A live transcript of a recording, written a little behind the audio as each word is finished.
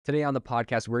Today on the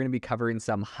podcast, we're going to be covering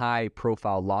some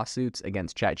high-profile lawsuits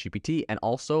against ChatGPT and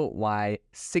also why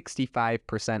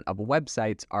 65% of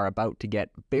websites are about to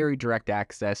get very direct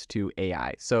access to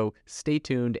AI. So stay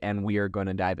tuned and we are going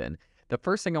to dive in. The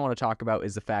first thing I want to talk about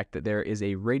is the fact that there is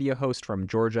a radio host from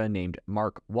Georgia named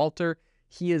Mark Walter.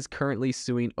 He is currently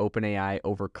suing OpenAI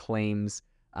over claims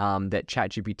that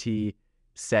ChatGPT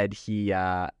said he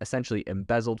essentially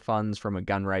embezzled funds from a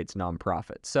gun rights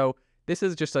nonprofit. So this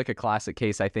is just like a classic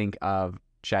case, I think, of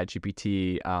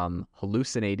ChatGPT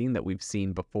hallucinating that we've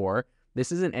seen before.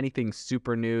 This isn't anything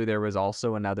super new. There was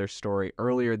also another story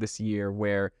earlier this year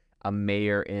where a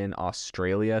mayor in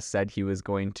Australia said he was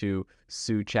going to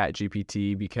sue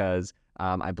ChatGPT because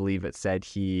I believe it said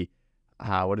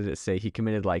what did it say? He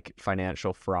committed like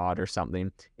financial fraud or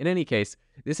something. In any case,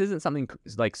 this isn't something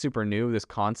like super new, this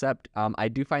concept. I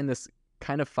do find this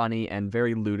kind of funny and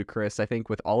very ludicrous, I think,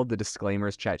 with all of the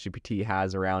disclaimers ChatGPT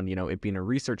has around, it being a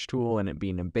research tool and it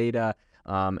being in beta,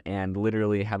 and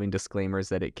literally having disclaimers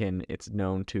that it's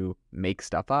known to make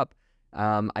stuff up.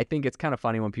 I think it's kind of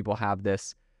funny when people have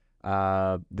this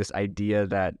idea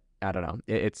that, I don't know,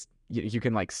 you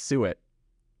can like sue it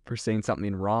for saying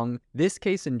something wrong. This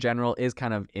case in general is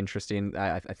kind of interesting.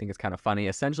 I think it's kind of funny.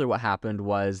 Essentially what happened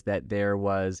was that there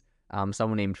was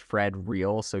someone named Fred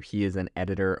Reel. So he is an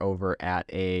editor over at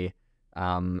a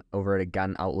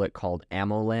gun outlet called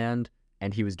AmmoLand,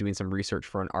 and he was doing some research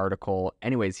for an article.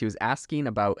 Anyways, he was asking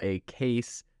about a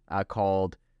case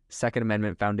called Second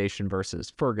Amendment Foundation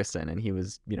versus Ferguson, and he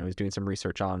was doing some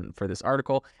research for this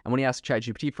article. And when he asked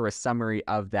ChatGPT for a summary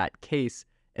of that case,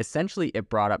 essentially it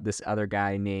brought up this other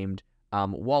guy named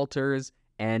Walters,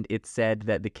 and it said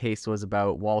that the case was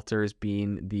about Walters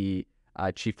being the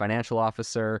chief financial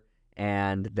officer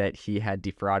and that he had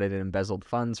defrauded and embezzled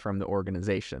funds from the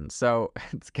organization. So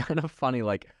it's kind of funny,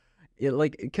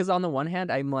 because on the one hand,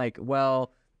 I'm like,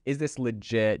 well, is this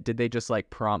legit? Did they just like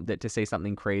prompt it to say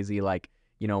something crazy, like,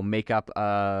 make up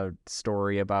a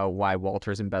story about why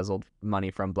Walters embezzled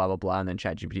money from blah, blah, blah, and then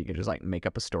ChatGPT could just like make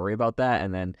up a story about that.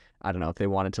 And then, I don't know, if they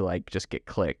wanted to like just get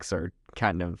clicks or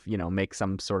kind of, make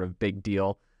some sort of big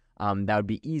deal, that would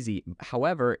be easy.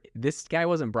 However, this guy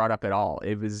wasn't brought up at all.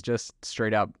 It was just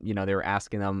straight up, they were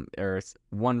asking them, or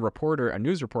a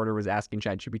news reporter was asking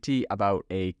ChatGPT about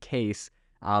a case,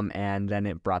 and then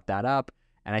it brought that up.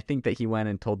 And I think that he went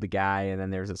and told the guy, and then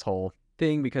there's this whole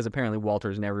thing because apparently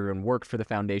Walters never even worked for the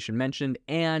foundation mentioned,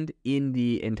 and in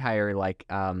the entire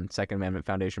Second Amendment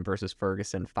Foundation versus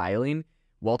Ferguson filing,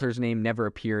 Walter's name never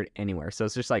appeared anywhere. So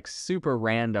it's just like super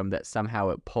random that somehow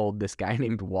it pulled this guy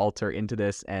named Walter into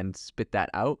this and spit that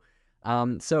out.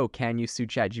 So can you sue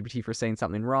ChatGPT for saying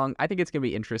something wrong? I think it's going to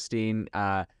be interesting.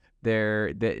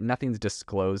 Nothing's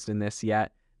disclosed in this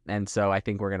yet. And so I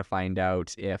think we're going to find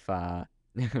out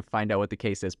find out what the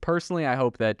case is. Personally, I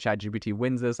hope that ChatGPT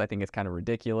wins this. I think it's kind of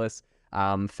ridiculous.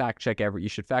 You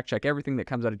should fact check everything that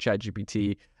comes out of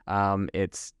ChatGPT.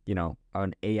 It's,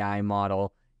 an AI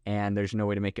model, and there's no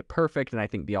way to make it perfect. And I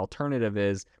think the alternative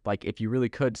is, like, if you really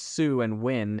could sue and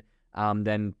win,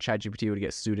 then ChatGPT would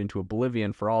get sued into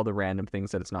oblivion for all the random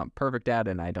things that it's not perfect at,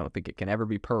 and I don't think it can ever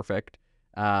be perfect.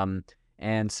 And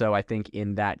so I think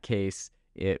in that case,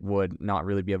 it would not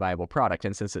really be a viable product.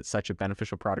 And since it's such a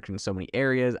beneficial product in so many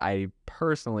areas, I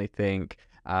personally think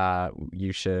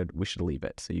we should leave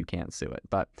it, so you can't sue it.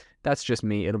 But that's just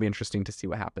me. It'll be interesting to see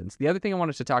what happens. The other thing I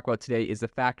wanted to talk about today is the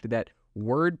fact that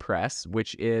WordPress,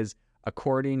 which is,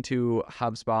 according to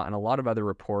HubSpot and a lot of other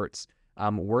reports,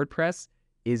 WordPress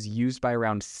is used by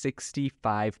around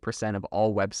 65% of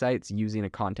all websites using a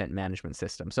content management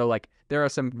system. So like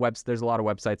there's a lot of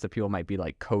websites that people might be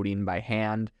like coding by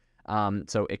hand.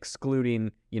 So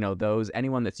excluding,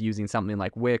 anyone that's using something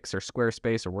like Wix or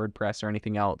Squarespace or WordPress or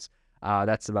anything else,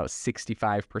 that's about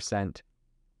 65%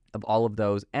 of all of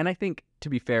those. And I think, to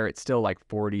be fair, it's still like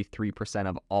 43%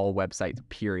 of all websites,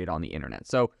 period, on the internet.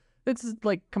 So this is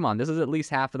like, come on, this is at least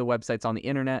half of the websites on the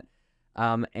internet.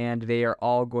 And they are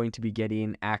all going to be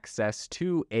getting access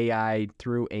to AI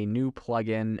through a new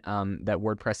plugin that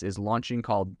WordPress is launching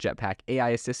called Jetpack AI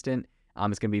Assistant.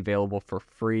 It's going to be available for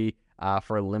free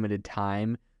for a limited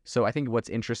time. So I think what's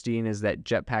interesting is that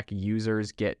Jetpack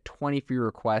users get 20 free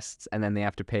requests, and then they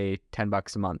have to pay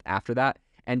 $10 a month after that.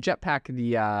 And Jetpack,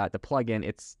 the plugin,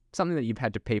 it's something that you've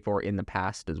had to pay for in the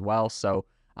past as well. So,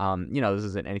 this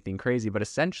isn't anything crazy, but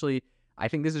essentially, I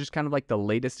think this is just kind of like the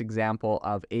latest example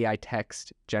of AI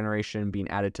text generation being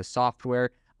added to software.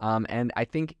 And I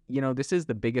think, this is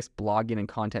the biggest blogging and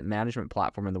content management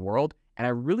platform in the world. And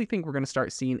I really think we're going to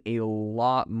start seeing a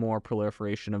lot more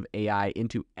proliferation of AI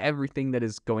into everything that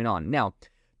is going on. Now,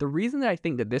 The reason that I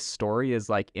think that this story is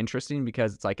like interesting,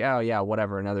 because it's like, oh yeah,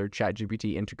 whatever, another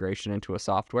ChatGPT integration into a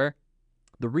software.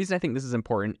 The reason I think this is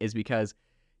important is because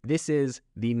this is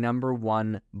the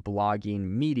 #1 blogging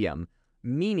medium.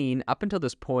 Meaning, up until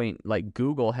this point, like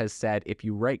Google has said, if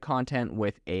you write content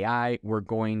with AI, we're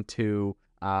going to,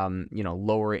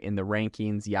 lower it in the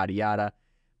rankings, yada yada.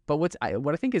 But what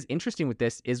I think is interesting with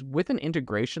this is, with an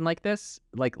integration like this,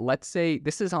 like let's say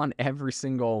this is on every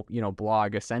single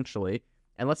blog essentially,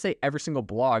 and let's say every single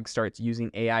blog starts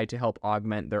using AI to help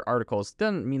augment their articles.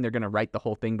 Doesn't mean they're going to write the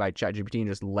whole thing by ChatGPT and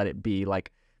just let it be.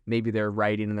 Like, maybe they're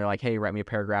writing and they're like, hey, write me a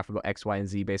paragraph about X, Y, and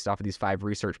Z based off of these 5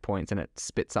 research points, and it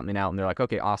spits something out, and they're like,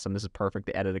 okay, awesome, this is perfect.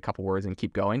 They edit a couple words and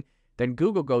keep going. Then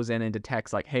Google goes in and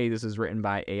detects like, hey, this is written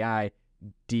by AI,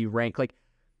 derank. Like,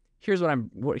 here's what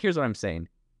I'm saying.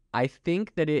 I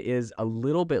think that it is a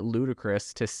little bit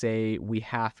ludicrous to say we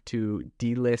have to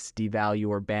delist, devalue,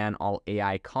 or ban all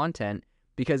AI content,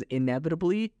 because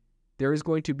inevitably there is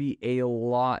going to be a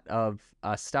lot of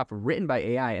stuff written by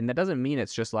AI. And that doesn't mean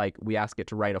it's just like we ask it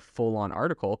to write a full-on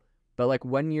article, but like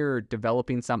when you're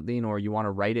developing something or you want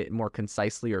to write it more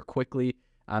concisely or quickly,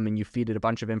 and you feed it a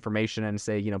bunch of information and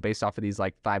say, based off of these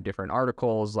like 5 different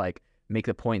articles, like make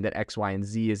the point that X, Y, and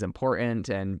Z is important,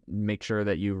 and make sure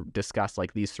that you discuss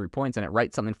like these 3 points, and it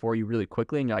writes something for you really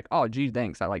quickly, and you're like, oh, gee,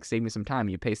 thanks, that like saved me some time.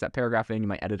 You paste that paragraph in, you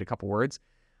might edit a couple words.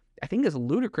 I think it's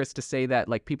ludicrous to say that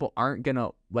like people aren't gonna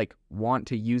like want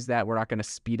to use that. We're not gonna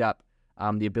speed up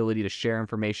the ability to share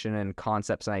information and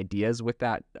concepts and ideas with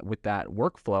that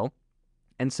workflow.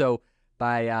 And so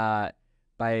by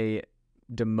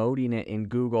demoting it in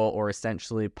Google, or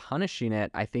essentially punishing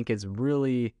it, I think is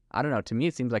really, I don't know, to me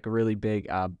it seems like a really big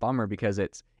bummer, because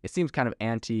it seems kind of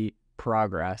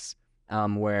anti-progress,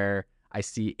 where I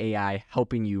see AI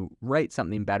helping you write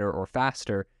something better or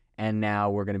faster, and now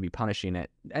we're going to be punishing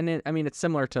it. And it's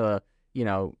similar to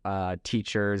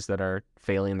teachers that are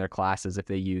failing their classes if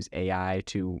they use AI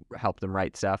to help them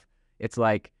write stuff. It's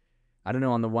like, I don't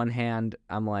know, on the one hand,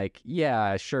 I'm like,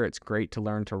 yeah, sure, it's great to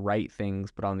learn to write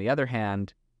things, but on the other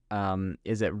hand,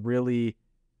 is it really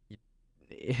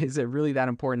that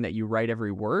important that you write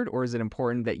every word, or is it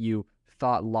important that you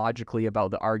thought logically about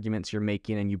the arguments you're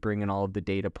making, and you bring in all of the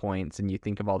data points, and you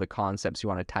think of all the concepts you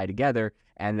want to tie together,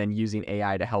 and then using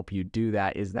AI to help you do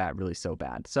that? Is that really so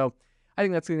bad? So I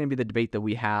think that's going to be the debate that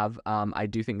we have. I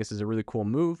do think this is a really cool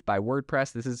move by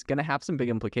WordPress. This is going to have some big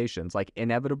implications. Like,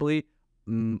 inevitably,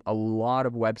 a lot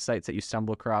of websites that you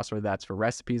stumble across, whether that's for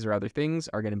recipes or other things,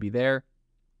 are going to be there.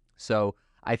 So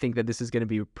I think that this is going to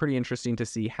be pretty interesting to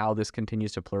see how this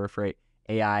continues to proliferate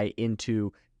AI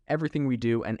into everything we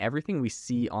do and everything we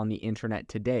see on the internet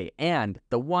today. And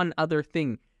the one other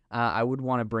thing I would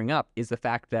want to bring up is the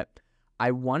fact that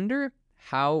I wonder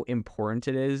how important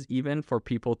it is even for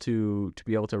people to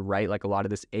be able to write like a lot of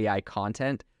this AI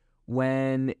content,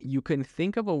 when you can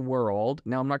think of a world.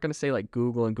 Now, I'm not going to say like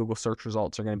Google and Google search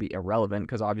results are going to be irrelevant,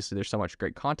 because obviously there's so much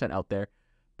great content out there,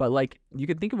 but like you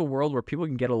can think of a world where people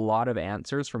can get a lot of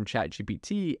answers from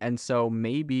ChatGPT. And so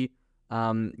maybe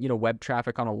web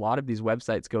traffic on a lot of these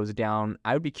websites goes down.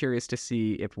 I would be curious to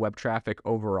see if web traffic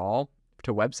overall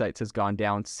to websites has gone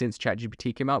down since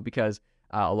ChatGPT came out, because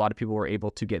a lot of people were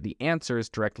able to get the answers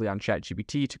directly on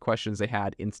ChatGPT to questions they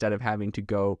had, instead of having to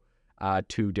go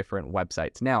to different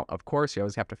websites. Now, of course, you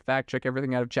always have to fact check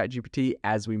everything out of ChatGPT,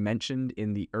 as we mentioned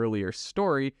in the earlier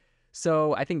story.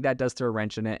 So I think that does throw a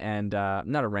wrench in it, and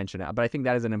not a wrench in it, but I think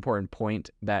that is an important point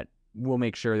that will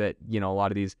make sure that, a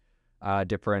lot of these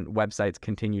different websites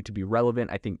continue to be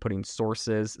relevant. I think putting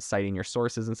sources, citing your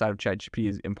sources inside of ChatGPT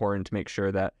is important to make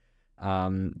sure that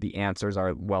the answers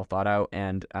are well thought out.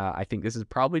 And I think this is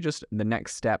probably just the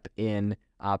next step in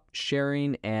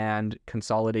sharing and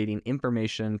consolidating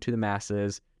information to the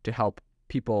masses to help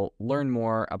people learn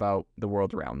more about the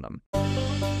world around them.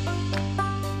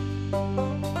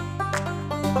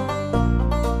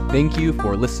 Thank you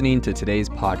for listening to today's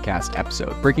podcast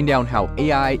episode, breaking down how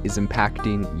AI is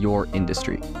impacting your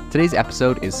industry. Today's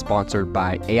episode is sponsored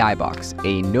by AIbox,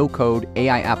 a no-code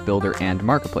AI app builder and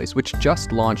marketplace, which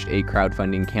just launched a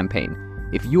crowdfunding campaign.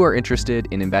 If you are interested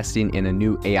in investing in a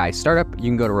new AI startup, you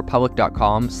can go to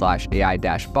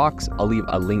republic.com/AI-box. I'll leave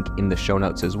a link in the show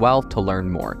notes as well to learn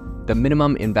more. The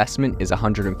minimum investment is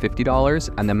 $150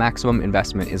 and the maximum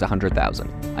investment is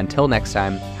 $100,000. Until next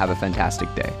time, have a fantastic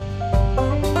day.